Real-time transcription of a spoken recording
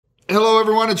Hello,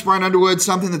 everyone. It's Brian Underwood.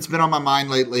 Something that's been on my mind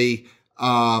lately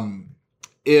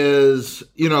is,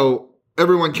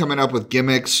 everyone coming up with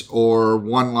gimmicks or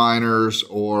one-liners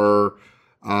or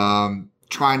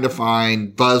trying to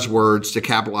find buzzwords to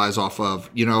capitalize off of.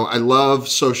 I love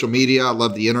social media. I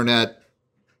love the internet,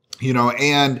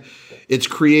 and it's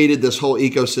created this whole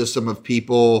ecosystem of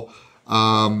people,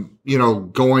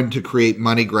 going to create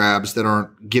money grabs that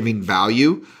aren't giving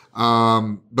value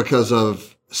because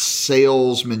of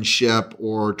salesmanship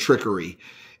or trickery.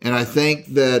 And I think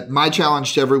that my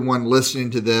challenge to everyone listening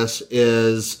to this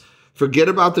is forget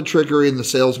about the trickery and the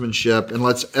salesmanship and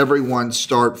let's everyone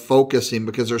start focusing,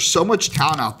 because there's so much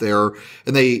talent out there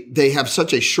and they have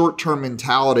such a short-term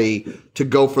mentality to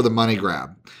go for the money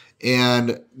grab.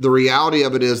 And the reality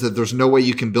of it is that there's no way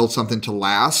you can build something to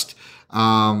last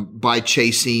by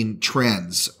chasing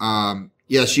trends.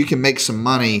 Yes, you can make some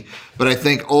money, but I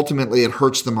think ultimately it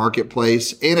hurts the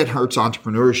marketplace and it hurts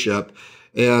entrepreneurship.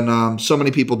 And so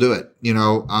many people do it.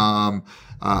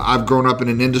 I've grown up in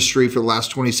an industry for the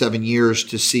last 27 years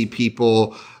to see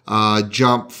people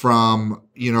jump from,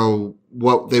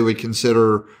 what they would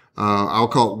consider, I'll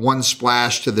call it one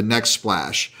splash to the next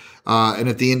splash. And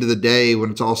at the end of the day,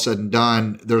 when it's all said and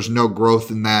done, there's no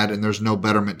growth in that and there's no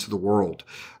betterment to the world.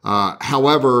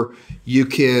 However, you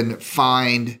can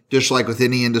find, just like with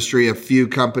any industry, a few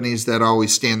companies that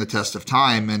always stand the test of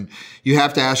time. And you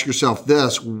have to ask yourself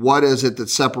this: what is it that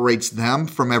separates them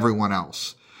from everyone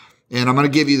else? And I'm going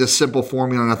to give you this simple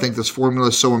formula. And I think this formula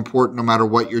is so important no matter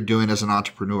what you're doing as an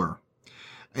entrepreneur.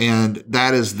 And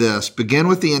that is this: begin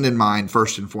with the end in mind,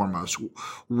 first and foremost.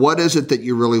 What is it that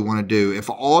you really want to do? If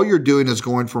all you're doing is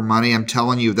going for money, I'm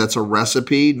telling you, that's a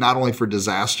recipe, not only for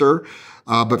disaster,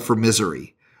 but for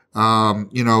misery.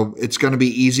 It's going to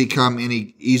be easy come,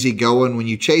 easy going. When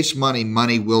you chase money,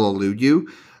 money will elude you.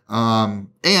 And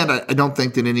I don't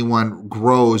think that anyone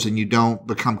grows and you don't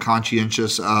become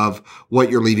conscientious of what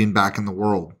you're leaving back in the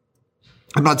world.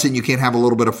 I'm not saying you can't have a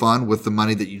little bit of fun with the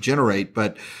money that you generate,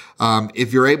 but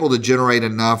if you're able to generate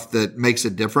enough that makes a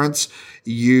difference,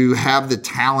 you have the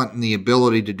talent and the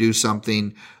ability to do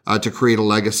something to create a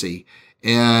legacy.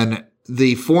 And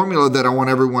the formula that I want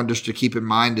everyone just to keep in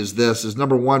mind is this: is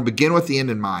number one, begin with the end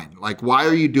in mind. Like, why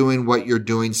are you doing what you're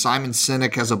doing? Simon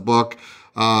Sinek has a book,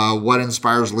 What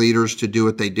Inspires Leaders to Do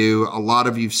What They Do. A lot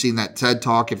of you've seen that TED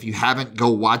Talk. If you haven't, go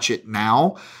watch it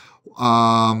now.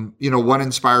 What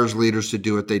inspires leaders to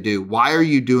do what they do? Why are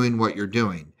you doing what you're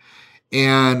doing?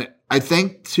 And I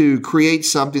think to create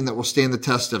something that will stand the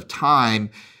test of time,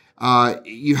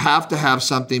 you have to have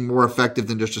something more effective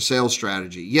than just a sales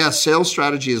strategy. Yes, sales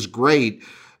strategy is great,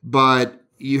 but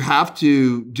you have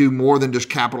to do more than just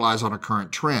capitalize on a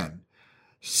current trend.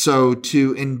 So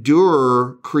to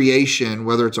endure creation,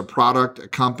 whether it's a product, a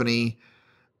company,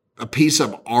 a piece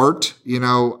of art, you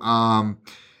want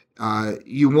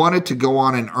it to go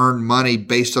on and earn money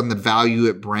based on the value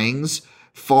it brings,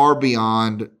 far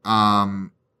beyond,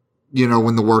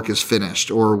 when the work is finished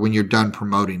or when you're done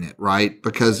promoting it, right?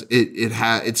 Because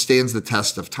it stands the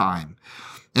test of time.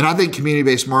 And I think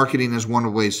community-based marketing is one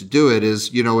of the ways to do it. Is,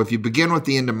 if you begin with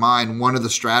the end in mind, one of the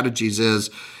strategies is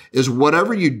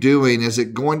whatever you're doing, is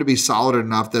it going to be solid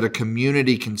enough that a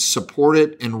community can support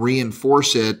it and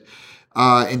reinforce it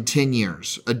in 10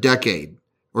 years, a decade,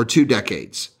 or 2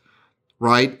 decades?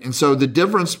 Right? And so the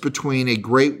difference between a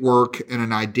great work and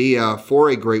an idea for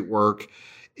a great work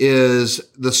is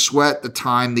the sweat, the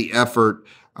time, the effort.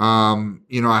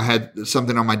 I had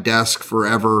something on my desk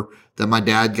forever that my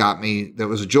dad got me that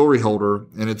was a jewelry holder,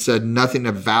 and it said nothing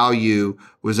of value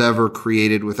was ever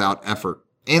created without effort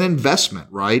and investment,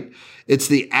 right? It's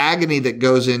the agony that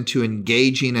goes into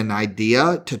engaging an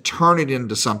idea to turn it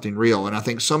into something real. And I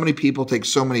think so many people take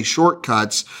so many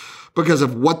shortcuts because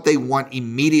of what they want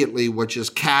immediately, which is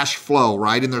cash flow,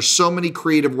 right? And there's so many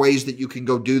creative ways that you can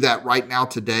go do that right now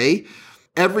today.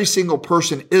 Every single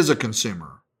person is a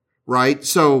consumer, right?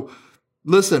 So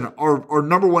listen, our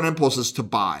number one impulse is to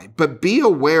buy, but be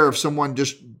aware of someone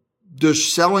just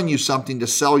selling you something to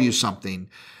sell you something.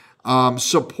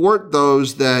 Support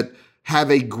those that have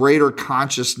a greater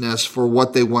consciousness for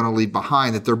what they want to leave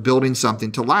behind, that they're building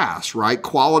something to last, right?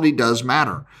 Quality does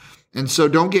matter. And so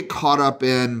don't get caught up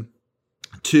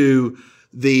to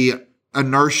the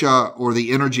inertia or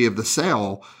the energy of the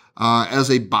sale. As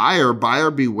a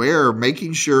buyer beware,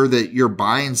 making sure that you're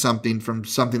buying something from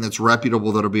something that's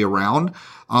reputable, that'll be around,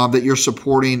 that you're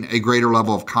supporting a greater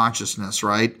level of consciousness,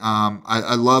 right?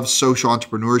 I love social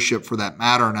entrepreneurship for that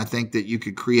matter. And I think that you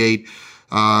could create,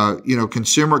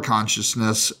 consumer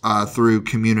consciousness through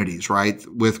communities, right?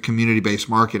 With community-based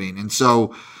marketing. And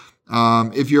so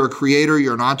If you're a creator,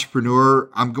 you're an entrepreneur,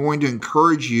 I'm going to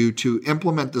encourage you to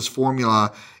implement this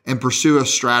formula and pursue a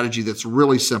strategy that's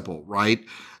really simple, right?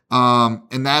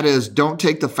 And that is, don't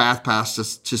take the fast path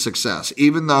to success.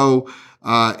 Even though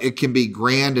it can be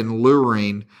grand and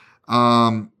luring,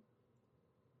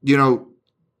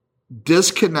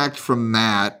 disconnect from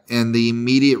that and the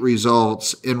immediate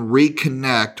results and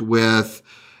reconnect with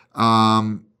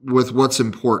what's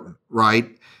important,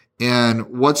 right? And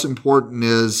what's important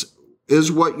is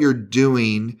what you're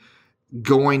doing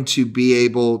going to be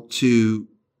able to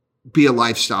be a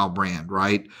lifestyle brand,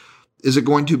 right? Is it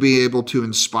going to be able to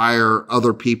inspire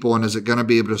other people, and is it going to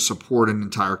be able to support an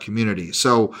entire community?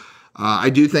 So I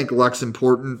do think luck's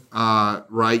important,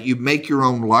 right? You make your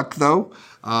own luck, though,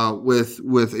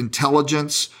 with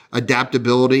intelligence,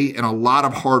 adaptability, and a lot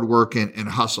of hard work and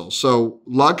hustle. So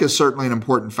luck is certainly an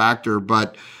important factor,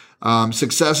 but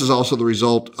success is also the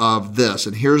result of this.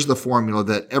 And here's the formula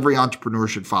that every entrepreneur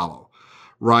should follow,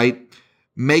 right?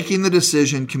 Making the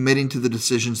decision, committing to the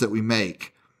decisions that we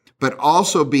make, but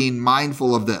also being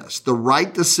mindful of this: the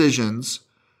right decisions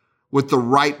with the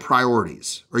right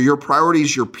priorities. Are your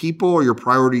priorities your people? Are your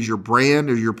priorities your brand?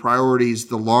 Are your priorities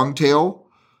the long tail?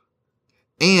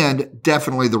 And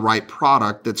definitely the right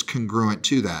product that's congruent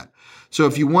to that. So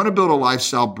if you want to build a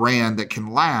lifestyle brand that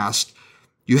can last,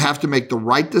 you have to make the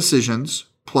right decisions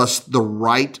plus the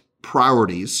right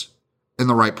priorities and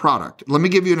the right product. Let me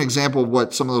give you an example of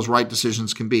what some of those right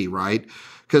decisions can be, right?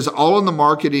 Because all in the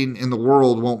marketing in the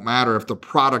world won't matter if the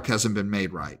product hasn't been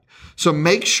made right. So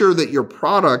make sure that your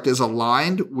product is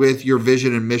aligned with your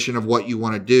vision and mission of what you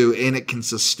want to do, and it can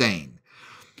sustain.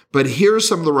 But here's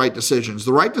some of the right decisions.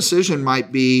 The right decision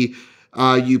might be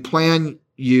you plan,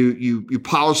 you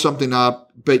polish something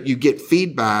up, but you get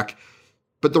feedback.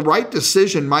 But the right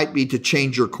decision might be to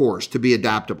change your course, to be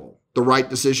adaptable. The right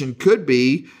decision could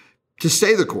be to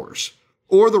stay the course.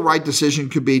 Or the right decision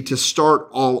could be to start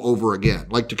all over again,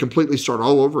 like to completely start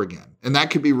all over again. And that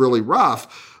could be really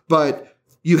rough, but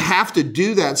you have to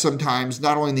do that sometimes,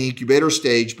 not only in the incubator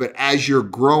stage, but as you're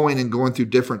growing and going through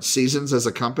different seasons as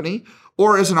a company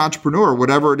or as an entrepreneur,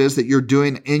 whatever it is that you're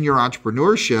doing in your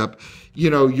entrepreneurship.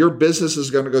 Your business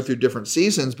is going to go through different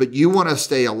seasons, but you want to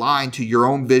stay aligned to your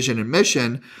own vision and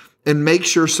mission and make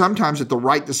sure sometimes that the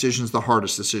right decision is the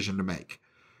hardest decision to make.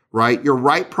 Right? Your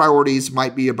right priorities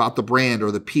might be about the brand or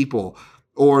the people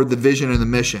or the vision and the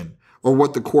mission or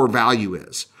what the core value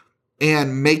is,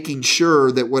 and making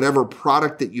sure that whatever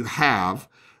product that you have,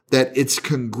 that it's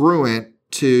congruent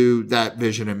to that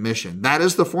vision and mission. That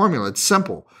is the formula. It's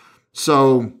simple.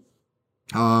 So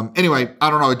anyway, I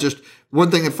don't know. Just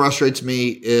one thing that frustrates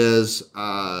me is,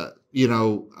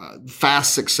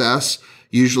 fast success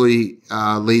usually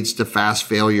leads to fast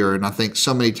failure. And I think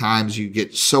so many times you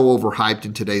get so overhyped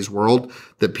in today's world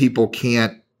that people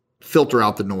can't filter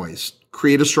out the noise.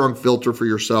 Create a strong filter for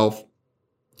yourself.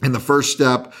 And the first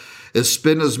step is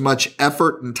spend as much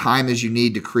effort and time as you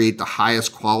need to create the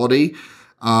highest quality,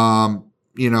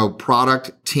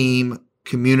 product, team,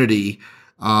 community.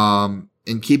 And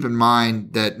keep in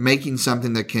mind that making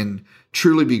something that can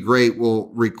truly be great will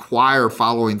require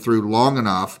following through long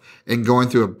enough and going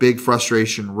through a big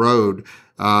frustration road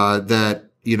that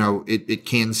it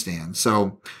can stand.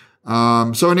 So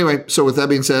anyway, so with that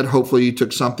being said, hopefully you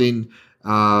took something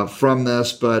from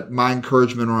this. But my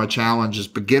encouragement or a challenge is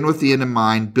begin with the end in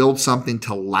mind. Build something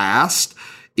to last,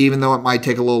 even though it might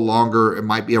take a little longer. It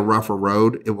might be a rougher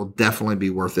road. It will definitely be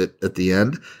worth it at the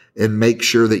end. And make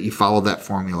sure that you follow that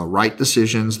formula: right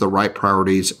decisions, the right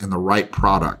priorities, and the right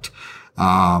product.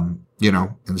 And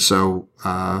so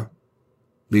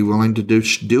be willing to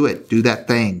do it. Do that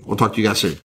thing. We'll talk to you guys soon.